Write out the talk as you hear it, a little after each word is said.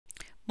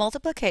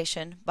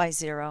Multiplication by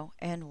 0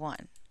 and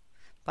 1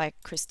 by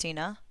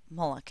Christina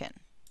Mulliken.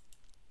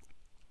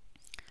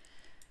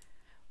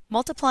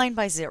 Multiplying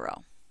by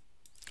 0.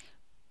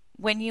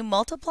 When you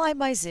multiply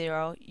by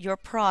 0, your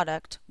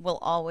product will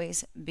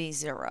always be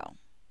 0.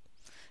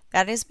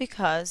 That is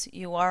because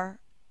you are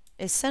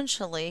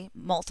essentially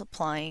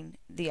multiplying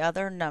the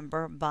other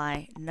number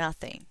by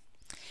nothing.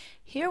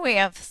 Here we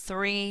have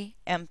 3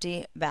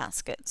 empty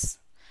baskets.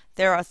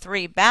 There are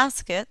 3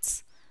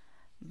 baskets,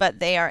 but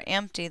they are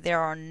empty. There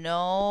are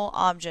no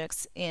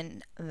objects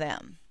in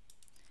them.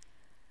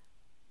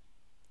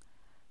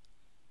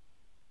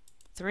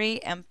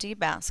 3 empty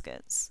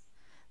baskets.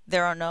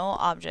 There are no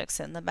objects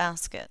in the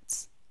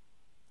baskets.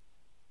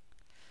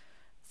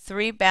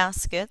 3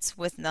 baskets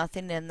with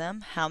nothing in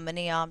them. How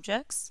many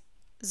objects?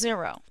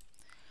 0.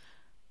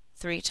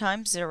 3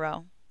 times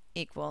 0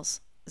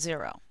 equals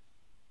 0.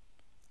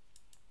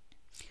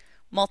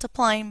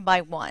 Multiplying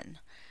by 1.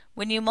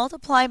 When you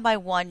multiply by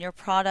 1, your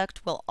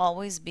product will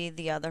always be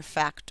the other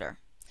factor.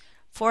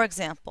 For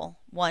example,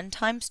 1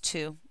 times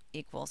 2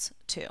 equals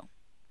 2.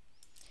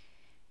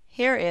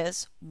 Here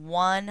is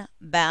 1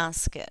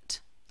 basket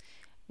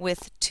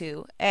with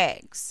 2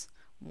 eggs.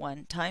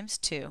 1 times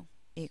 2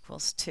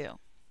 equals 2.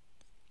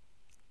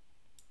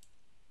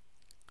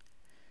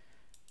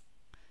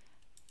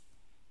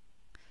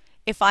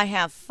 If I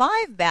have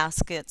 5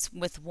 baskets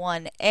with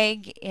 1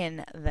 egg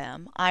in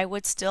them, I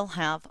would still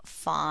have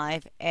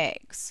 5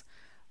 eggs.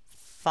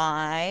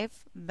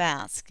 5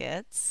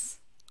 baskets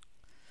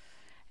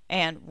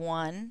and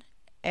 1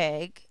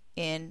 egg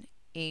in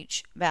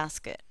each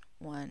basket.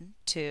 1,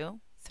 2,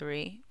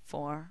 3,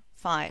 4,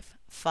 5.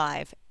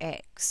 5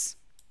 eggs.